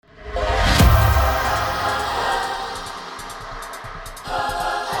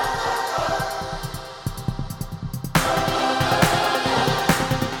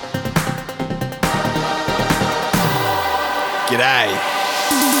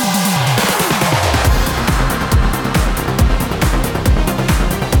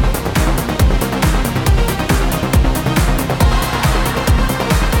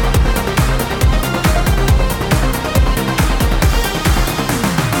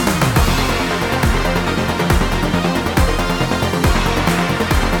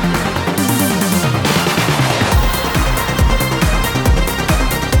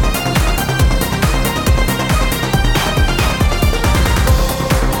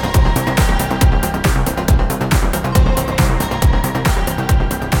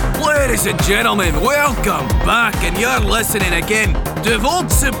Ladies and gentlemen, welcome back, and you're listening again to Volt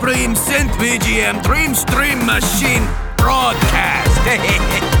Supreme Synth VGM Dream Stream Machine broadcast.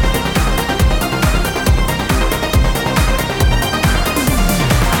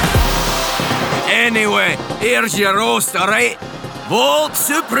 Anyway, here's your host, alright? Volt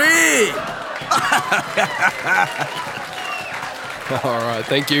Supreme! Alright,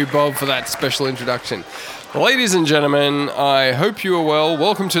 thank you, Bob, for that special introduction. Ladies and gentlemen, I hope you are well.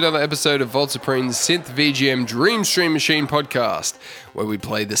 Welcome to another episode of Volt Supreme's Synth VGM Dream Stream Machine podcast, where we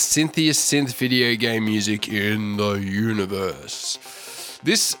play the synthiest synth video game music in the universe.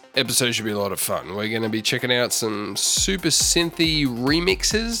 This episode should be a lot of fun. We're going to be checking out some super synthy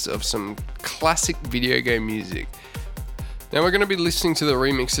remixes of some classic video game music. Now we're going to be listening to the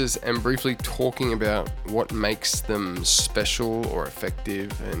remixes and briefly talking about what makes them special or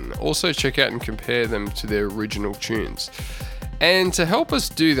effective, and also check out and compare them to their original tunes. And to help us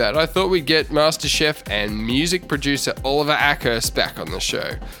do that, I thought we'd get Master Chef and music producer Oliver Ackhurst back on the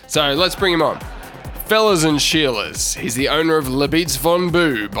show. So let's bring him on. Fellas and Sheilas, he's the owner of Le Beats Von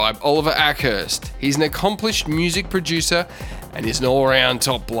Boo by Oliver Ackhurst. He's an accomplished music producer and he's an all-round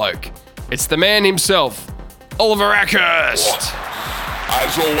top bloke. It's the man himself, Oliver Ackhurst.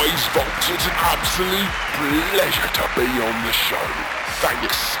 As always, Volt, it's an absolute pleasure to be on the show.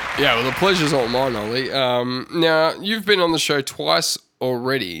 Thanks. Yeah, well, the pleasure's all mine, Ollie. Now, you've been on the show twice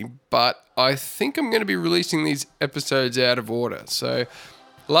already, but I think I'm going to be releasing these episodes out of order. So,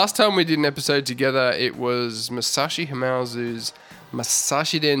 last time we did an episode together, it was Masashi Hamauzu's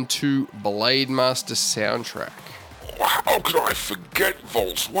Masashiden 2 Blade Master soundtrack. How could I forget,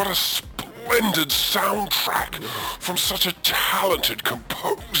 Volt? What a splendid soundtrack from such a talented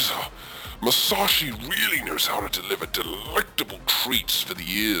composer. Masashi really knows how to deliver delectable treats for the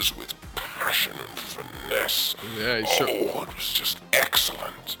ears with passion and finesse. Yeah, it was just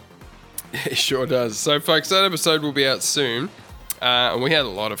excellent. He sure does. So, folks, that episode will be out soon. And we had a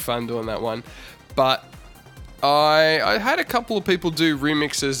lot of fun doing that one. But I had a couple of people do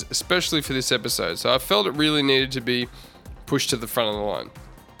remixes, especially for this episode. So I felt it really needed to be pushed to the front of the line.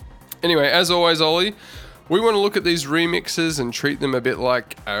 Anyway, as always, Ollie, we want to look at these remixes and treat them a bit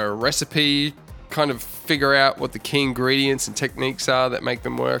like a recipe, kind of figure out what the key ingredients and techniques are that make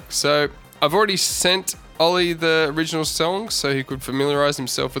them work. So I've already sent Ollie the original song so he could familiarize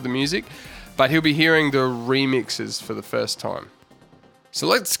himself with the music, but he'll be hearing the remixes for the first time. So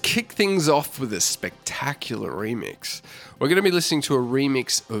let's kick things off with a spectacular remix. We're going to be listening to a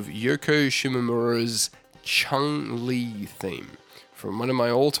remix of Yoko Shimomura's Chun-Li theme from one of my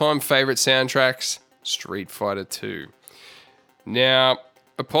all-time favorite soundtracks, Street Fighter 2. Now,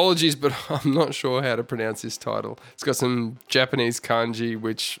 apologies, but I'm not sure how to pronounce this title. It's got some Japanese kanji,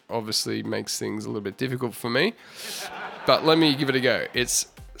 which obviously makes things a little bit difficult for me. But let me give it a go. It's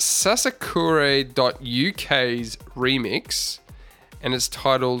Sasakure.uk's remix, and it's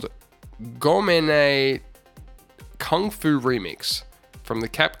titled Gomene Kung Fu Remix from the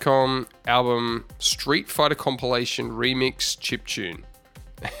Capcom album Street Fighter Compilation Remix Chiptune.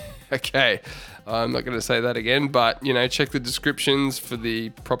 Okay, I'm not going to say that again, but, check the descriptions for the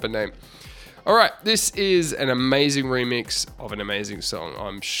proper name. All right, this is an amazing remix of an amazing song.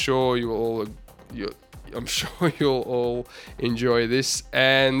 I'm sure you'll all enjoy this,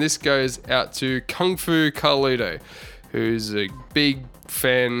 and this goes out to Kung Fu Carlito, who's a big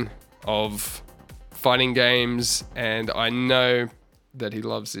fan of fighting games, and I know that he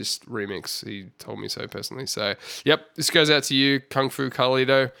loves this remix. He told me so personally. So, yep, this goes out to you, Kung Fu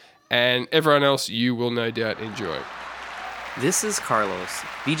Carlito, and everyone else you will no doubt enjoy. This is Carlos,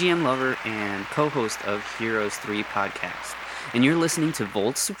 VGM lover and co-host of Heroes 3 podcast, and you're listening to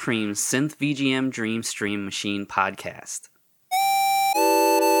Volt Supreme's Synth VGM Dream Stream Machine podcast.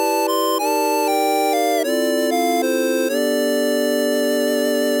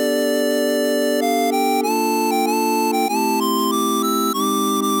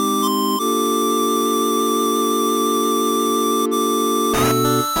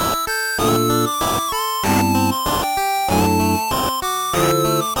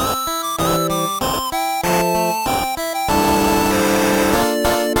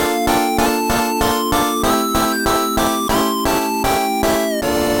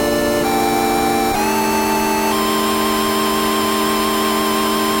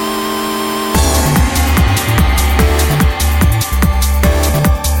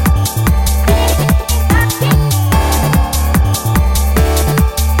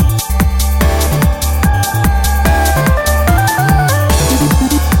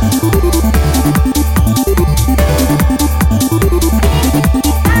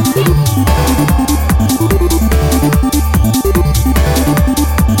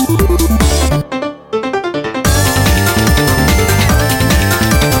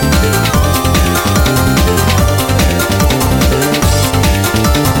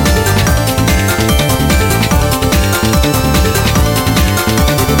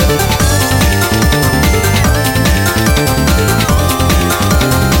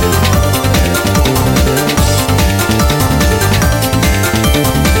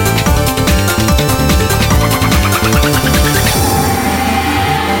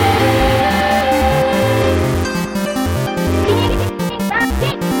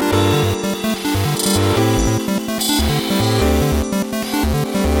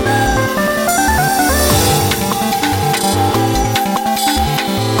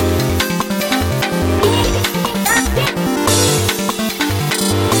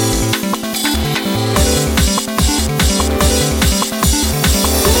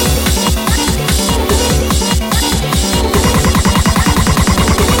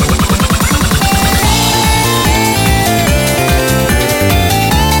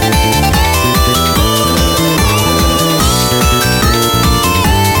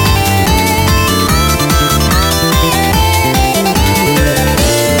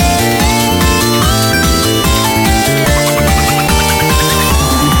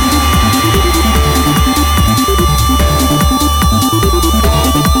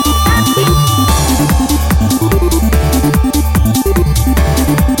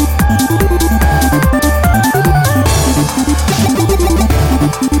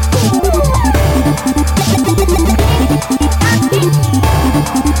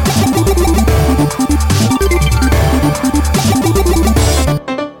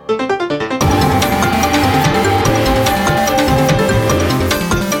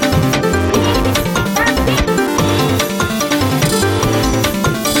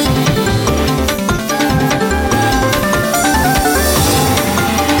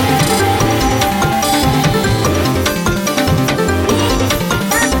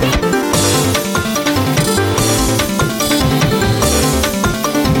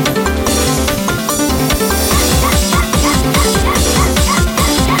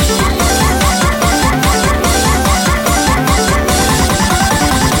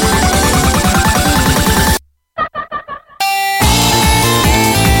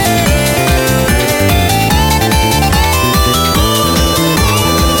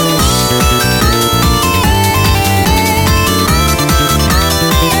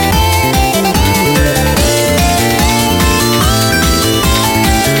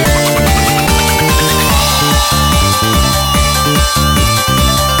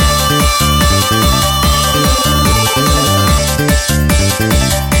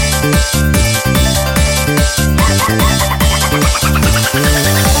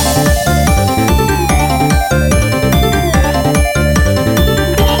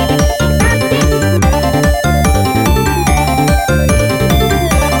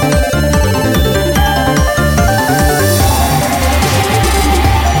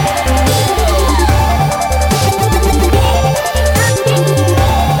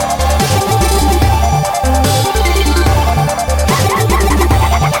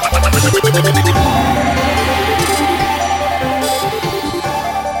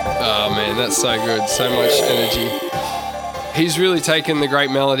 man, that's so good. So much energy. He's really taken the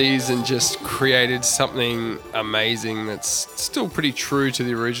great melodies and just created something amazing that's still pretty true to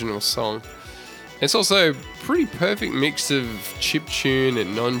the original song. It's also a pretty perfect mix of chiptune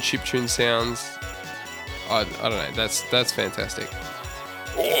and non-chiptune sounds. I don't know, that's fantastic.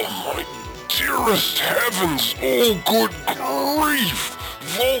 Oh my dearest heavens, oh good grief!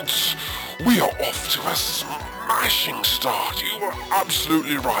 Volts, we are off to a smashing start. You are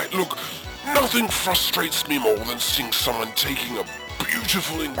absolutely right. Look, nothing frustrates me more than seeing someone taking a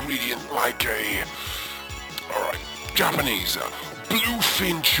beautiful ingredient like alright, Japanese,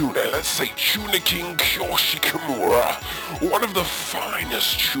 bluefin tuna, let's say Tuna King Kyoshi Kimura, one of the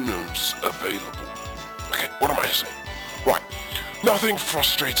finest tunas available. Okay, what am I saying? Right, nothing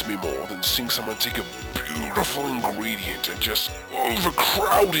frustrates me more than seeing someone take a beautiful ingredient and just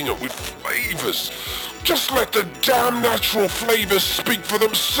overcrowding it with flavors. Just let the damn natural flavors speak for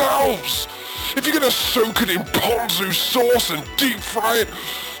themselves. If you're gonna soak it in ponzu sauce and deep fry it,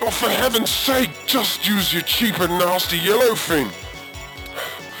 oh, for heaven's sake, just use your cheap and nasty yellowfin.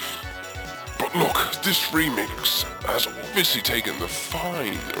 But look, this remix has obviously taken the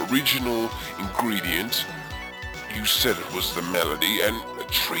fine original ingredient, you said it was the melody, and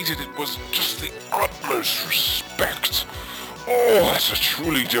treated it with just the utmost respect. Oh, that's a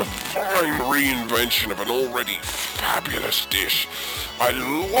truly divine reinvention of an already fabulous dish. I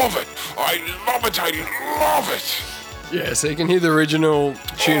love it! I love it! I love it! Yeah, so you can hear the original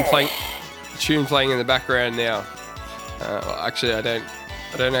tune playing in the background now. Well, actually, I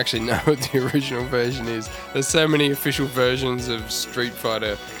don't actually know what the original version is. There's so many official versions of Street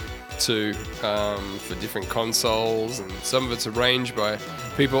Fighter 2 for different consoles, and some of it's arranged by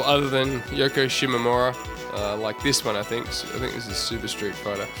people other than Yoko Shimomura. Like this one, I think. I think this is Super Street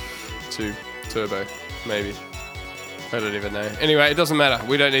Fighter 2 Turbo, maybe. I don't even know. Anyway, it doesn't matter.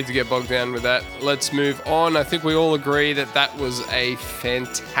 We don't need to get bogged down with that. Let's move on. I think we all agree that that was a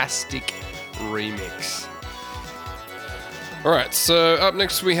fantastic remix. Alright, so up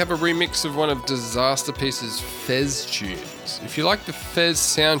next we have a remix of one of Disaster Piece's Fez tunes. If you like the Fez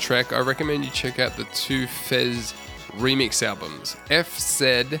soundtrack, I recommend you check out the two Fez remix albums,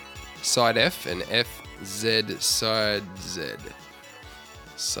 FZ Side F and FZ Side Z.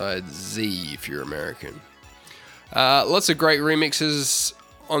 Side Z if you're American. Lots of great remixes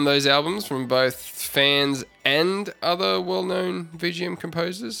on those albums from both fans and other well-known VGM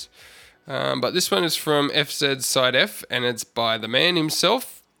composers. But this one is from FZ Side F, and it's by the man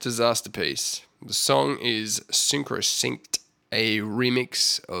himself, Disaster Piece. The song is Synchrosynced, a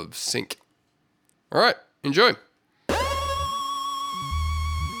remix of Sync. Alright, enjoy.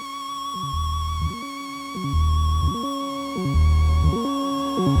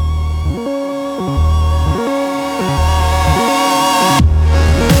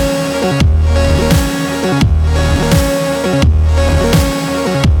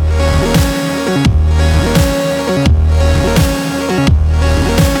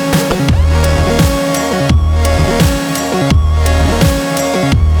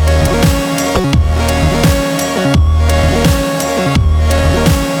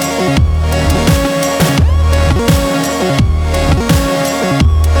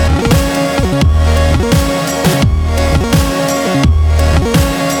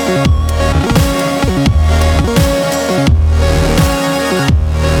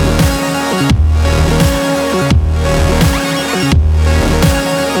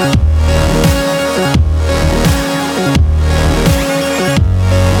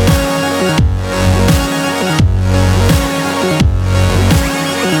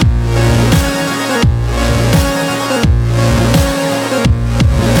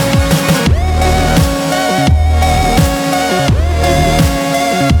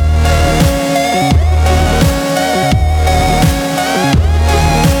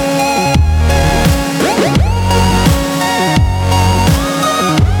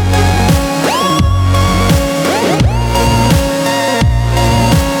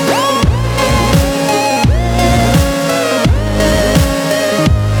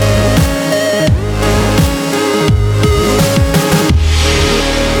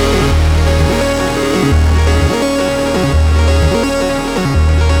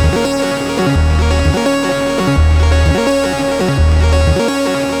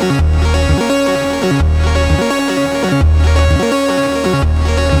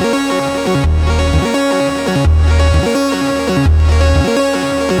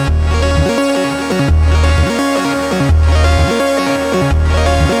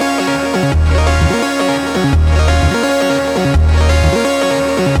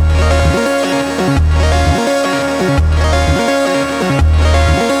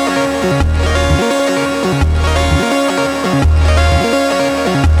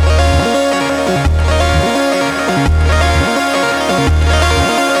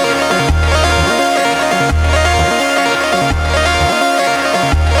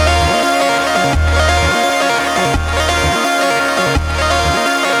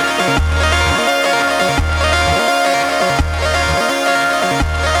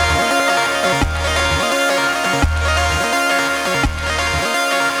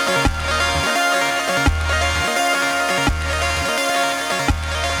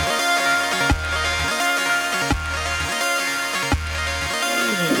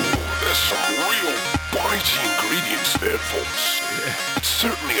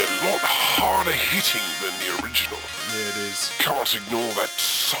 harder hitting than the original. Yeah, it is. Can't ignore that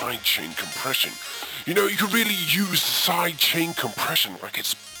sidechain compression. You know, you can really use the sidechain compression like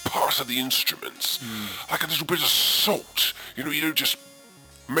it's part of the instruments. Like a little bit of salt. You know, you don't just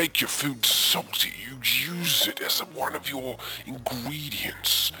make your food salty. You use it as one of your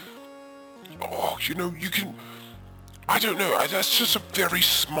ingredients. Oh, you know, you can... I don't know, that's just a very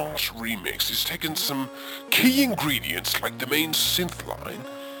smart remix. It's taken some key ingredients like the main synth line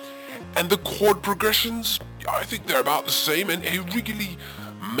and the chord progressions. I think they're about the same, and it really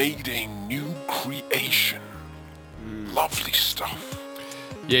made a new creation. Lovely stuff.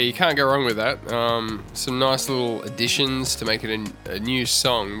 Yeah, you can't go wrong with that. Some nice little additions to make it a new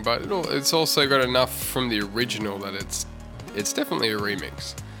song, but it's also got enough from the original that it's definitely a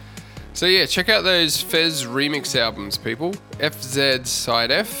remix. So yeah, check out those Fez remix albums, people. FZ Side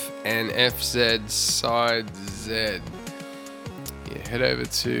F and FZ Side Z. Yeah, head over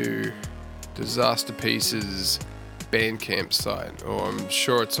to Disaster Pieces Bandcamp site, or I'm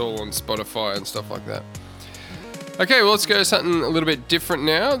sure it's all on Spotify and stuff like that. Okay, well, let's go to something a little bit different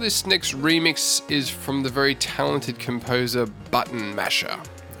now. This next remix is from the very talented composer Button Masher.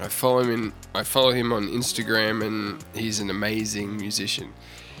 I follow him on Instagram, and he's an amazing musician.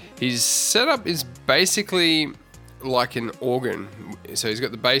 His setup is basically like an organ. So he's got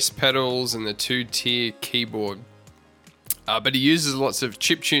the bass pedals and the 2-tier keyboard. But he uses lots of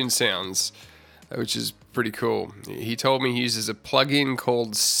chiptune sounds, which is pretty cool. He told me he uses a plugin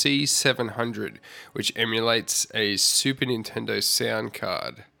called C700, which emulates a Super Nintendo sound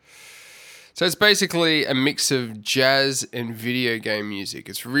card. So it's basically a mix of jazz and video game music.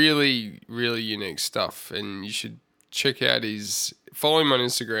 It's really, really unique stuff, and you should check out follow him on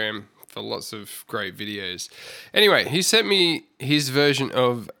Instagram for lots of great videos. Anyway, he sent me his version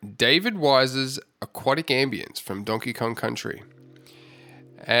of David Wise's Aquatic Ambience from Donkey Kong Country.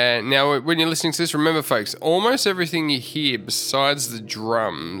 And now, when you're listening to this, remember, folks, almost everything you hear besides the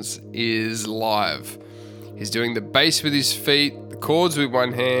drums is live. He's doing the bass with his feet, the chords with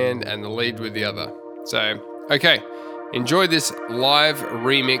one hand, and the lead with the other. So, okay, enjoy this live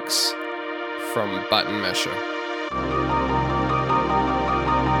remix from Button Masher.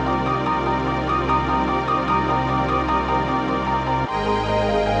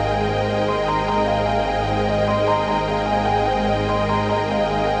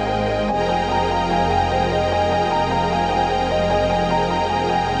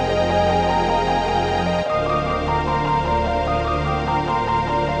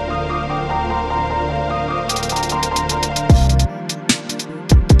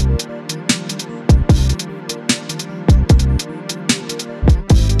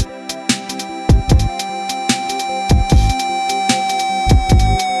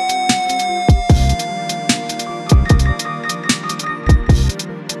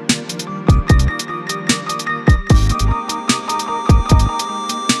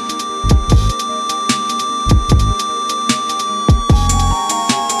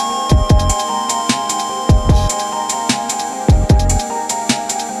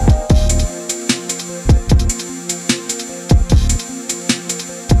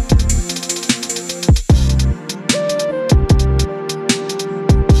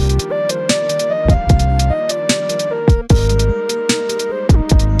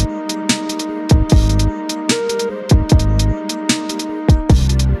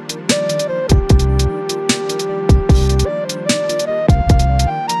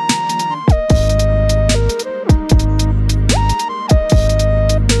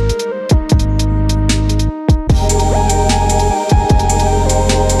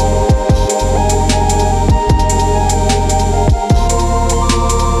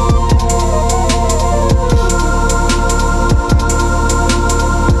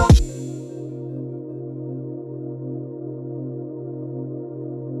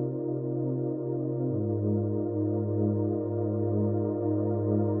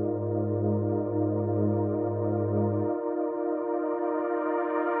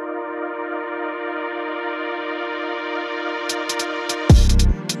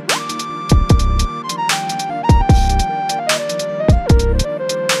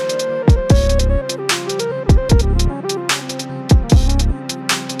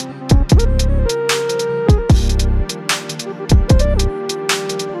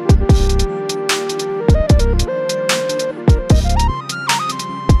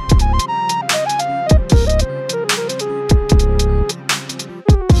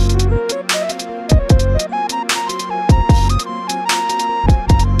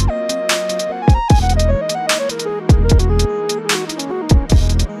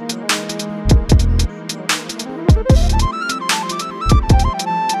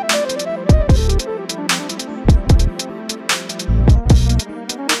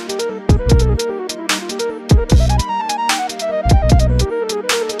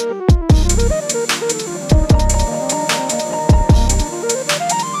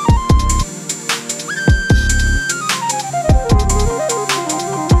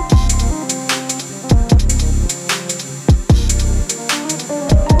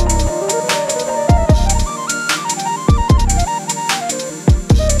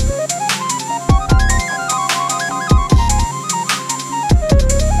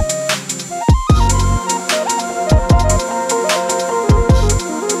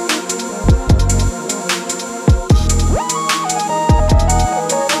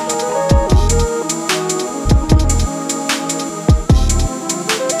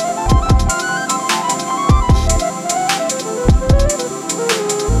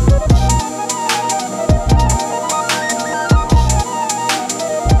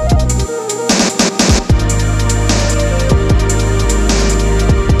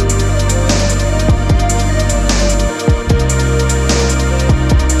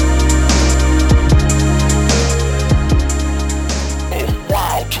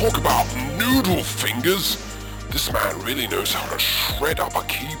 Talk about noodle fingers. This man really knows how to shred up a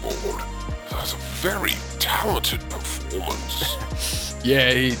keyboard. That's a very talented performance.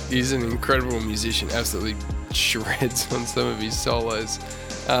 Yeah, he's an incredible musician. Absolutely shreds on some of his solos.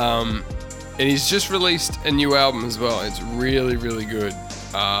 And he's just released a new album as well. It's really, really good.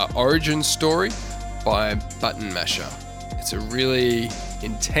 Origin Story by Button Masher. It's a really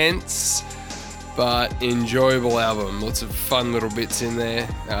intense but enjoyable album. Lots of fun little bits in there,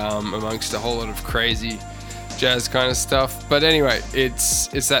 amongst a whole lot of crazy jazz kind of stuff. But anyway,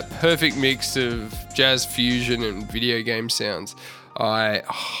 it's that perfect mix of jazz fusion and video game sounds. I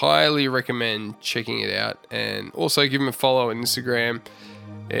highly recommend checking it out, and also give him a follow on Instagram.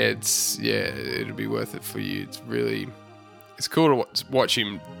 It'll be worth it for you. It's cool to watch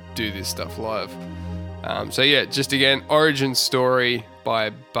him do this stuff live. Just again, Origin Story by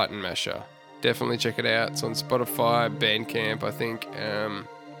Button Masher. Definitely check it out. It's on Spotify, Bandcamp, I think.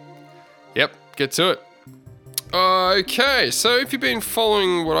 Get to it. Okay, so if you've been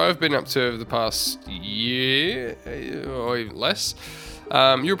following what I've been up to over the past year, or even less,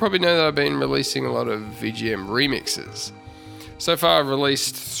 you'll probably know that I've been releasing a lot of VGM remixes. So far, I've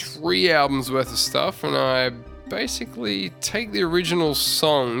released 3 albums worth of stuff, and I basically take the original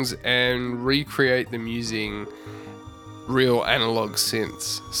songs and recreate them using real analog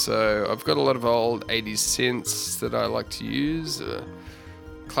synths. So I've got a lot of old 80s synths that I like to use.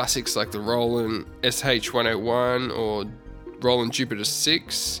 Classics like the Roland SH-101 or Roland Jupiter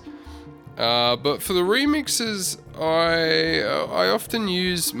 6. But for the remixes, I often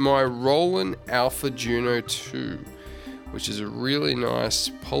use my Roland Alpha Juno 2, which is a really nice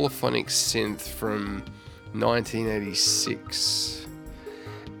polyphonic synth from 1986.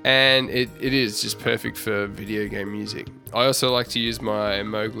 And it is just perfect for video game music. I also like to use my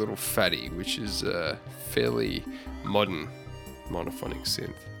Moog Little Fatty, which is a fairly modern monophonic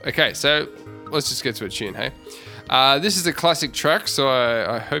synth. Okay, so let's just get to a tune, hey? This is a classic track, so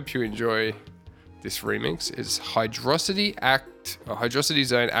I hope you enjoy this remix. It's Hydrocity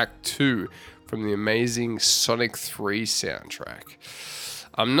Zone Act 2 from the amazing Sonic 3 soundtrack.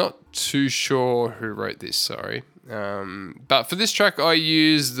 I'm not too sure who wrote this, sorry. But for this track, I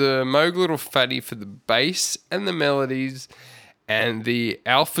use the Moog Little Fatty for the bass and the melodies, and the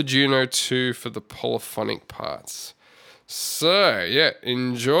Alpha Juno 2 for the polyphonic parts. So, yeah,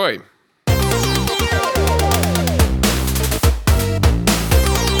 enjoy.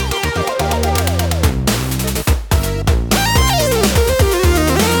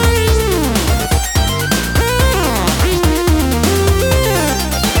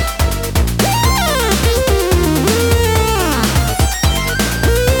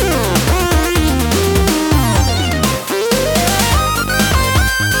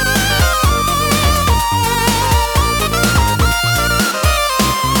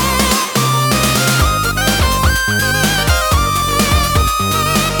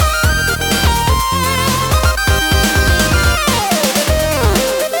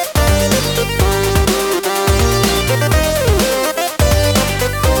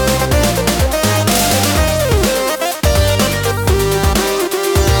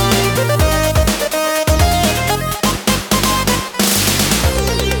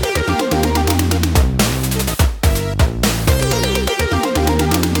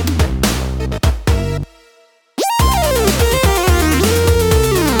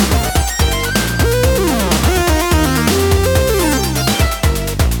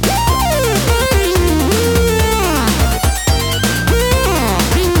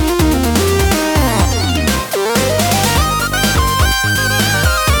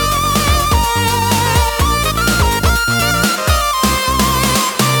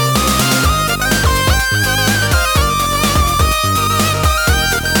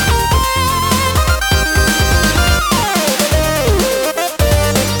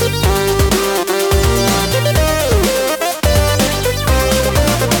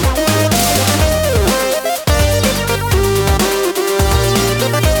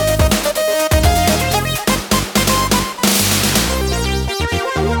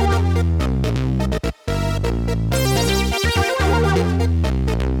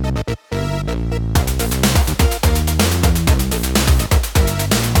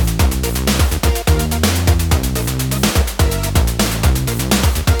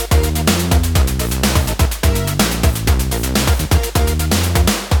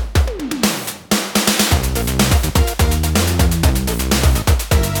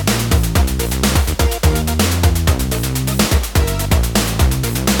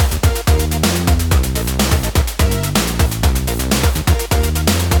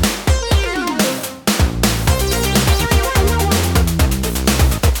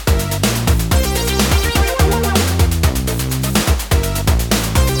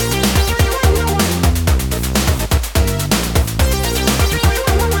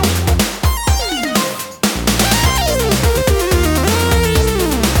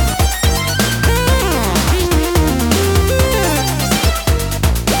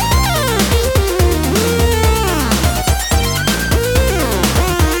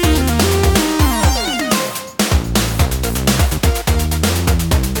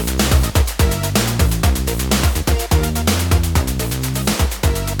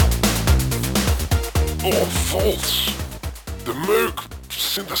 Volts. The Moog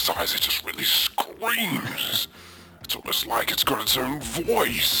synthesizer just really screams. It's almost like it's got its own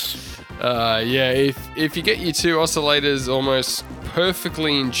voice. Yeah, if you get your two oscillators almost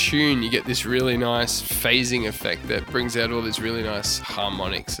perfectly in tune, you get this really nice phasing effect that brings out all these really nice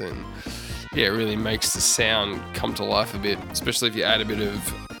harmonics, and yeah, it really makes the sound come to life a bit, especially if you add a bit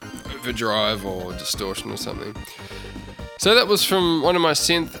of overdrive or distortion or something. So that was from one of my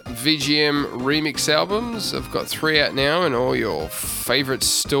synth VGM remix albums. I've got 3 out now in all your favorite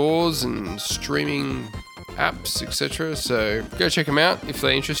stores and streaming apps, etc. So go check them out if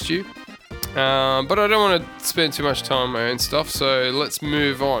they interest you. But I don't want to spend too much time on my own stuff, so let's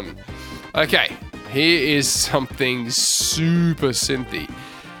move on. Okay, here is something super synthy.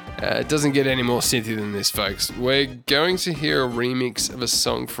 It doesn't get any more synthy than this, folks. We're going to hear a remix of a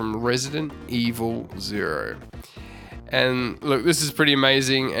song from Resident Evil 0. And look, this is pretty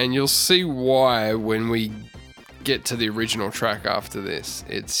amazing, and you'll see why when we get to the original track after this.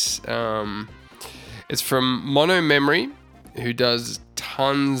 It's from Mono Memory, who does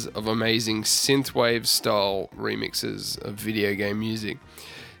tons of amazing synthwave style remixes of video game music.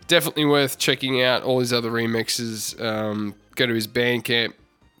 Definitely worth checking out all his other remixes. Go to his Bandcamp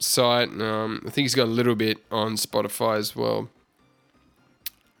site. I think he's got a little bit on Spotify as well.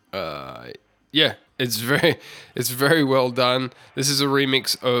 Yeah, it's very well done. This is a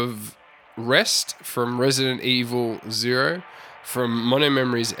remix of Rest from Resident Evil 0 from Mono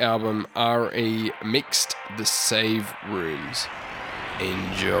Memory's album RE Mixed The Save Rooms.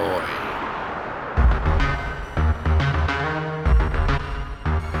 Enjoy.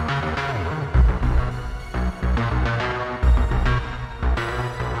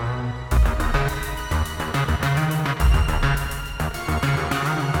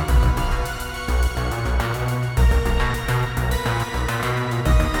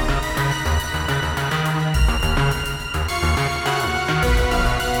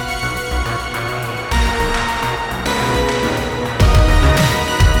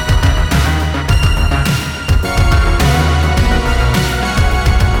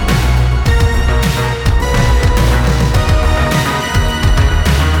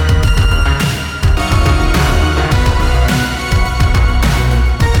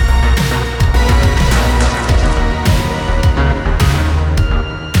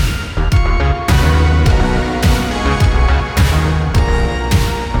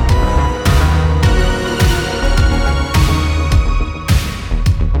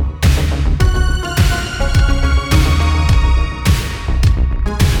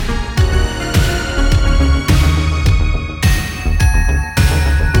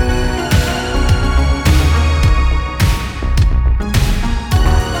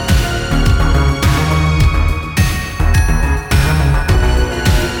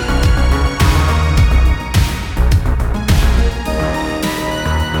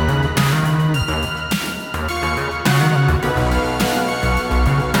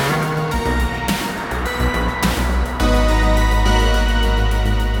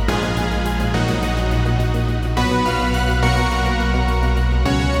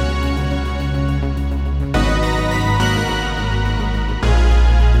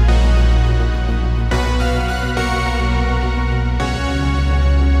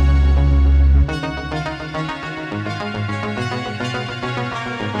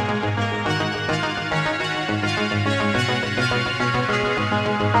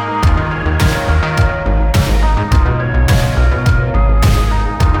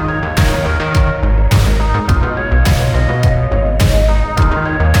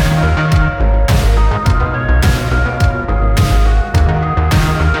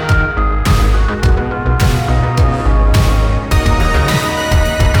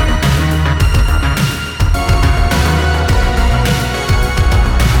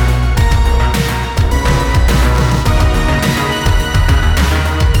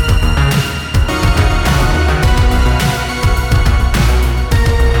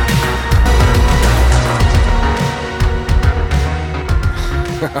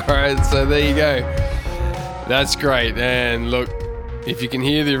 Alright, so there you go. That's great. And look, if you can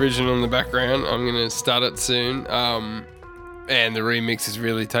hear the original in the background, I'm going to start it soon. And the remix has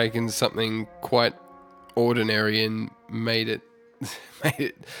really taken something quite ordinary and made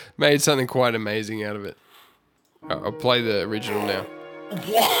something quite amazing out of it. I'll play the original now.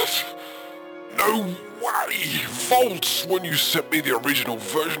 What? No way! Volts, when you sent me the original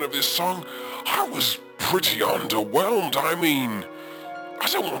version of this song, I was pretty underwhelmed. I mean, I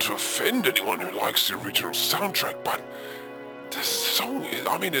don't want to offend anyone who likes the original soundtrack, but this song,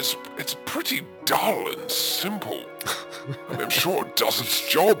 it's pretty dull and simple. I mean, I'm sure it does its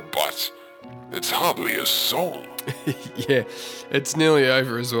job, but It's hardly a song. Yeah, it's nearly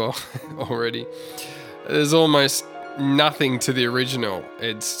over as well already. There's almost nothing to the original.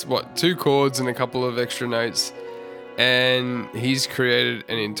 It's, 2 chords and a couple of extra notes. And he's created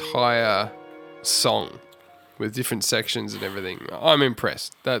an entire song with different sections and everything. I'm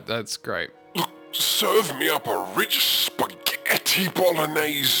impressed. That's great. Look, serve me up a rich spaghetti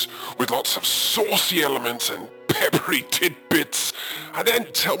bolognese with lots of saucy elements and peppery tidbits, and then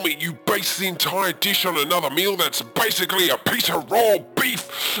tell me you base the entire dish on another meal that's basically a piece of raw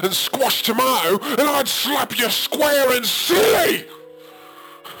beef and squashed tomato, and I'd slap you square and silly!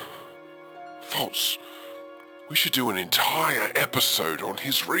 False. We should do an entire episode on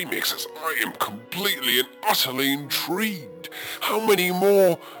his remixes. I am completely and utterly intrigued. How many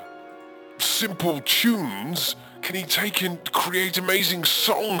more simple tunes can he take and create amazing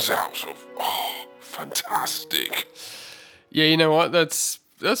songs out of? Oh, fantastic. Yeah, you know what? That's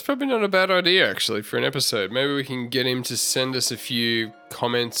probably not a bad idea, actually, for an episode. Maybe we can get him to send us a few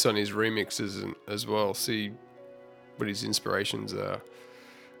comments on his remixes as well, see what his inspirations are.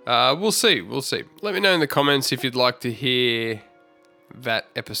 We'll see. Let me know in the comments if you'd like to hear that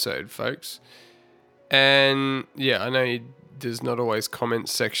episode, folks. And yeah, I know there's not always comment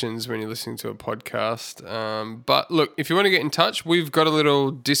sections when you're listening to a podcast. But look, if you want to get in touch, we've got a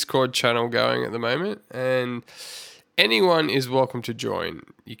little Discord channel going at the moment, and anyone is welcome to join.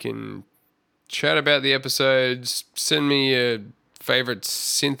 You can chat about the episodes, send me your favorite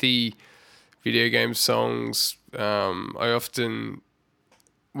synthy video game songs. I often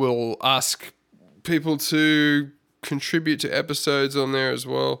will ask people to contribute to episodes on there as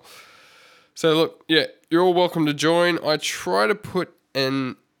well. So look, yeah, you're all welcome to join. I try to put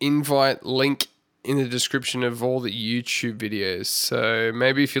an invite link in the description of all the YouTube videos. So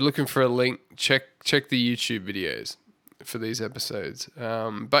maybe if you're looking for a link, check the YouTube videos for these episodes.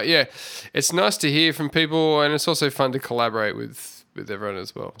 But yeah, it's nice to hear from people, and it's also fun to collaborate with everyone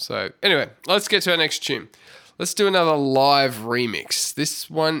as well. So anyway, let's get to our next tune. Let's do another live remix. This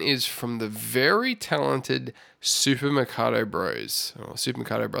one is from the very talented Super Mikado Bros, or Super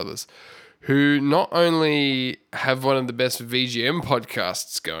Mikado Brothers, who not only have one of the best VGM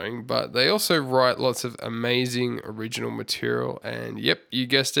podcasts going, but they also write lots of amazing original material. And yep, you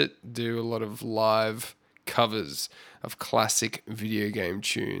guessed it, do a lot of live covers of classic video game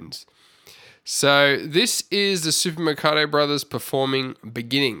tunes. So this is the Super Mikado Brothers performing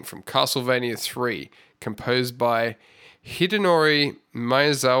Beginning from Castlevania 3, composed by Hidenori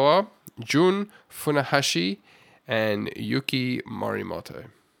Maezawa, Jun Funahashi, and Yuki Morimoto.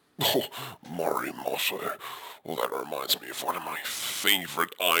 Oh, Morimoto. Well, that reminds me of one of my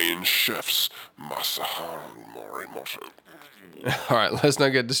favorite Iron Chefs, Masaharu Morimoto. All right, let's not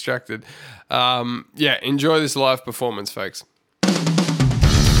get distracted. Yeah, enjoy this live performance, folks.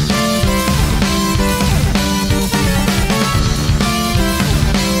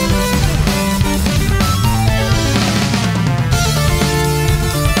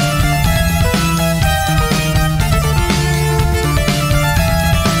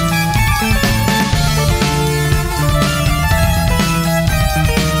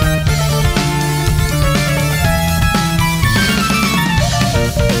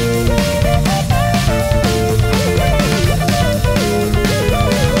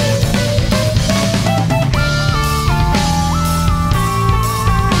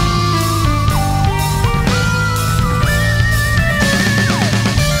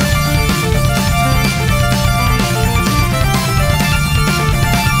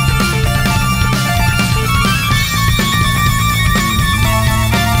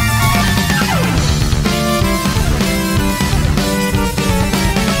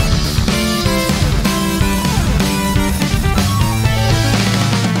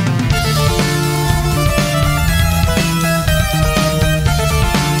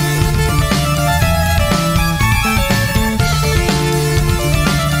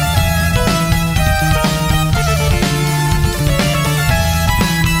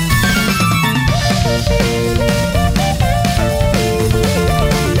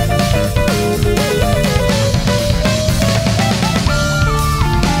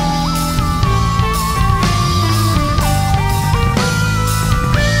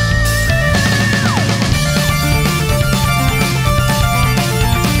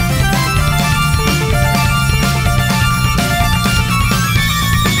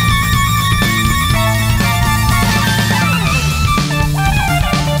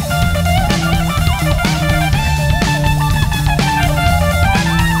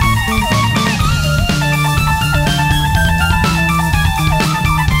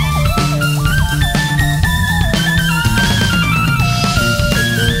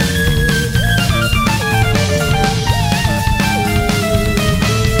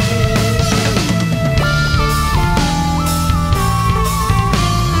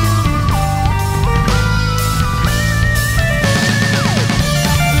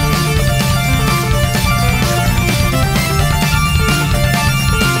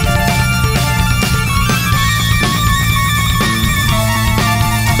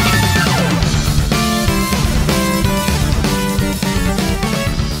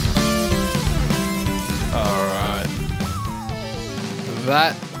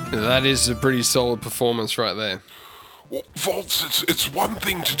 That is a pretty solid performance right there. Well, Volts, it's one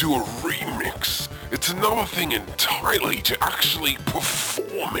thing to do a remix. It's another thing entirely to actually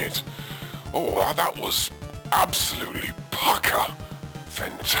perform it. Oh, that was absolutely pucker.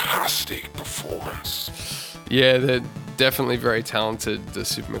 Fantastic performance. Yeah, they're definitely very talented, the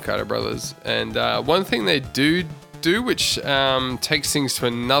Super Mikado brothers. And one thing they do which takes things to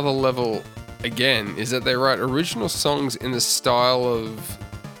another level again, is that they write original songs in the style of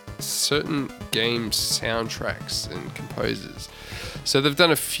certain game soundtracks and composers. So they've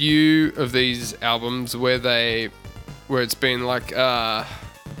done a few of these albums where it's been like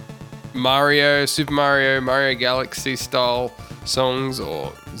Super Mario Galaxy style songs,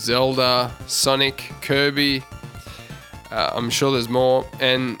 or Zelda, Sonic, Kirby. I'm sure there's more,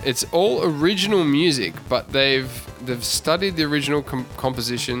 and it's all original music, but they've studied the original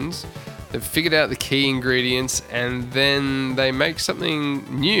compositions. They've figured out the key ingredients, and then they make something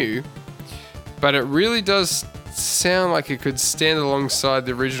new, but it really does sound like it could stand alongside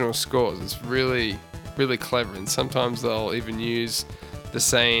the original scores. It's really, really clever, and sometimes they'll even use the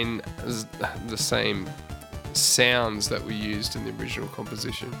same sounds that were used in the original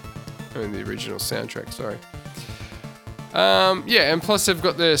composition, or in the original soundtrack, sorry. And plus they've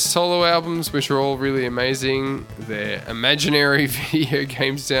got their solo albums, which are all really amazing. Their imaginary video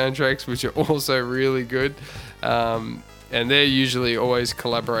game soundtracks, which are also really good. And they're usually always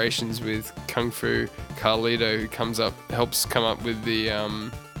collaborations with Kung Fu Carlito, who helps come up with the,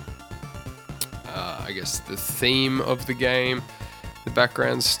 the theme of the game, the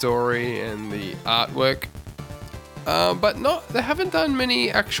background story, and the artwork. But they haven't done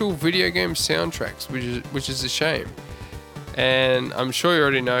many actual video game soundtracks, which is a shame. And I'm sure you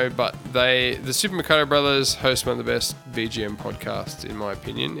already know, but the Super Mikado brothers host one of the best VGM podcasts, in my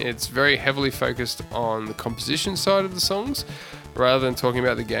opinion. It's very heavily focused on the composition side of the songs, rather than talking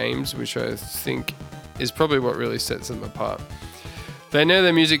about the games, which I think is probably what really sets them apart. They know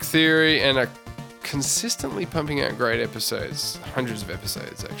their music theory and are consistently pumping out great episodes, hundreds of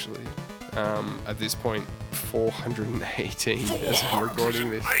episodes actually. At this point, 418 as I'm recording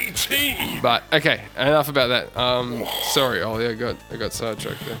this. 418. But okay, enough about that. Sorry, Ollie, I got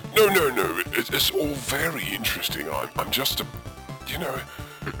sidetracked there. No. It's all very interesting. I'm just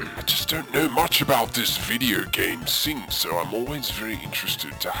I just don't know much about this video game scene, so I'm always very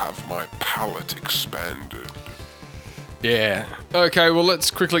interested to have my palette expanded. Yeah. Okay, well,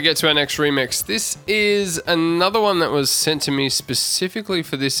 let's quickly get to our next remix. This is another one that was sent to me specifically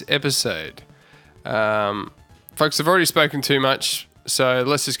for this episode. Folks, I've already spoken too much, so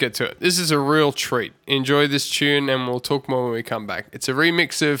let's just get to it. This is a real treat. Enjoy this tune, and we'll talk more when we come back. It's a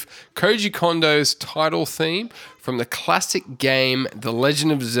remix of Koji Kondo's title theme from the classic game The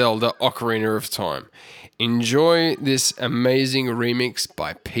Legend of Zelda: Ocarina of Time. Enjoy this amazing remix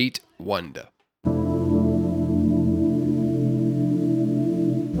by Pete Wonder.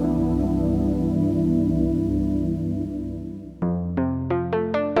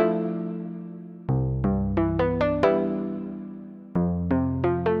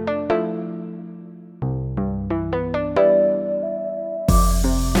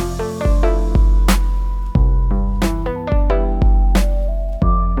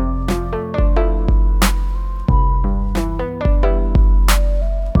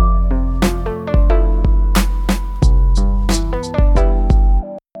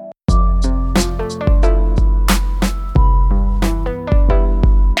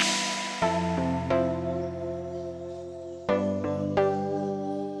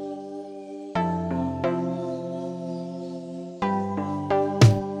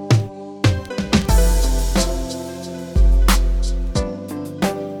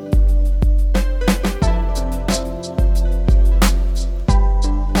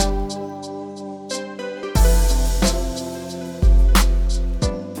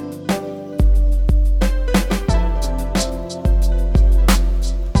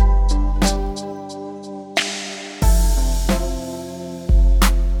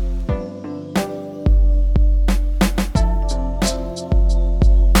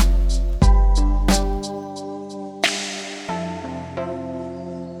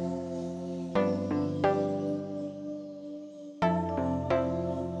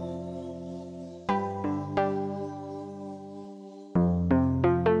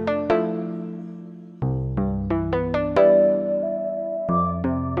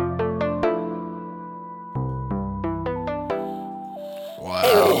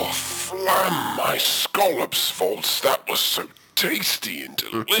 My scallops, Volts, that was so tasty and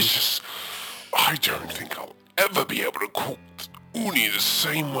delicious. I don't think I'll ever be able to cook uni the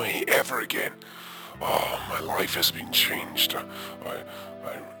same way ever again. Oh, my life has been changed.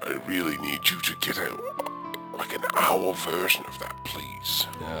 I really need you to get like an hour version of that, please.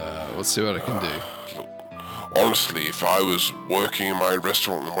 Let's see what I can do. Look, honestly, if I was working in my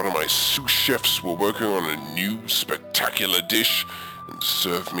restaurant and one of my sous chefs were working on a new spectacular dish and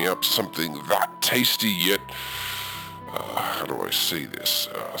served me up something that tasty yet, how do I say this,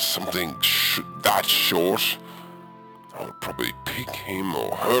 something that short, I would probably pick him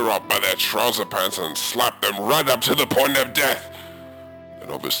or her up by their trouser pants and slap them right up to the point of death. And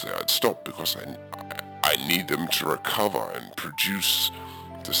obviously I'd stop because I need them to recover and produce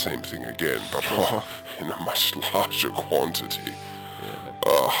the same thing again, but in a much larger quantity.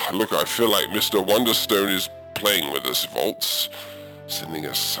 Look, I feel like Mr. Wonderstone is playing with us, Volts, sending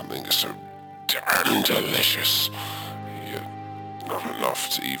us something so damn delicious. Yet not enough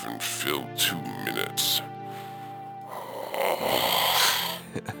to even fill 2 minutes.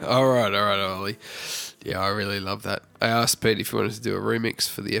 All right, Ollie. Yeah, I really love that. I asked Pete if he wanted to do a remix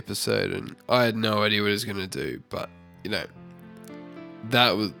for the episode, and I had no idea what he was going to do, but,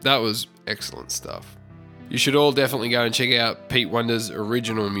 that was excellent stuff. You should all definitely go and check out Pete Wonder's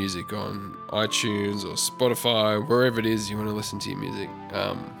original music on iTunes or Spotify, wherever it is you want to listen to your music.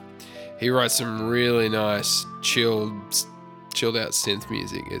 He writes some really nice, chilled out synth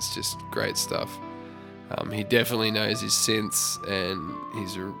music. It's just great stuff. He definitely knows his synths, and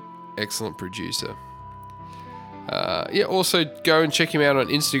he's an excellent producer. Also go and check him out on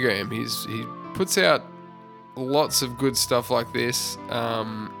Instagram. He puts out lots of good stuff like this,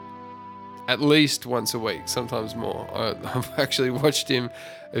 at least once a week, sometimes more. I've actually watched him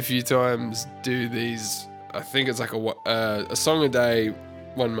a few times do these. I think it's like a song a day,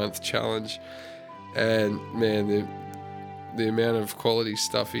 1 month challenge, and man, the amount of quality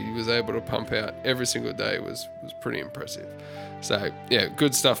stuff he was able to pump out every single day was pretty impressive. So yeah,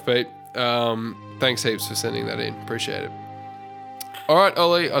 good stuff, Pete. Thanks heaps for sending that in. Appreciate it. All right,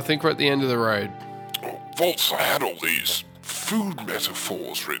 Ollie, I think we're at the end of the road. Volts, I had all these food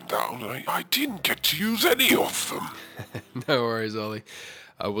metaphors written down, and I didn't get to use any of them. No worries, Ollie.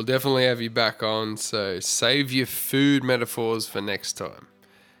 We'll definitely have you back on, so save your food metaphors for next time.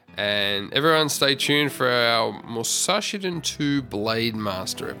 And everyone stay tuned for our Musashiden 2 Blade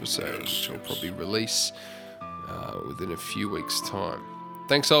Master episode, which will probably release within a few weeks' time.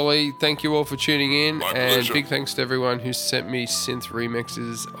 Thanks, Ollie. Thank you all for tuning in. My and pleasure. Big thanks to everyone who sent me synth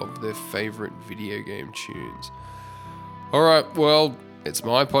remixes of their favorite video game tunes. All right, well, it's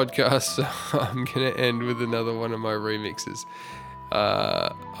my podcast, so I'm going to end with another one of my remixes.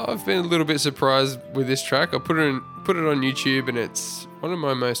 I've been a little bit surprised with this track. I put it on YouTube, and it's one of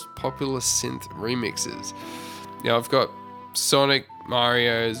my most popular synth remixes. I've got Sonic,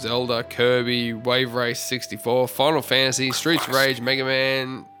 Mario, Zelda, Kirby, Wave Race 64, Final Fantasy, Streets of Rage, Mega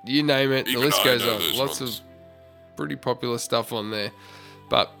Man, you name it. The Even list I goes know on. those Lots ones. of pretty popular stuff on there.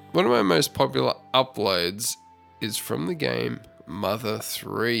 But one of my most popular uploads is from the game Mother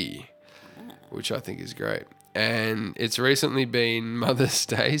 3, which I think is great. And it's recently been Mother's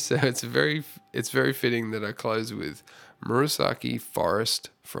Day, so it's very fitting that I close with Murasaki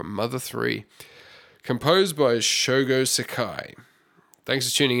Forest from Mother 3, composed by Shogo Sakai. Thanks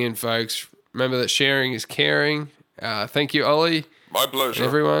for tuning in, folks. Remember that sharing is caring. Thank you, Ollie. My pleasure. And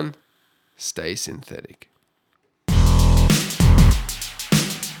everyone, stay synthetic.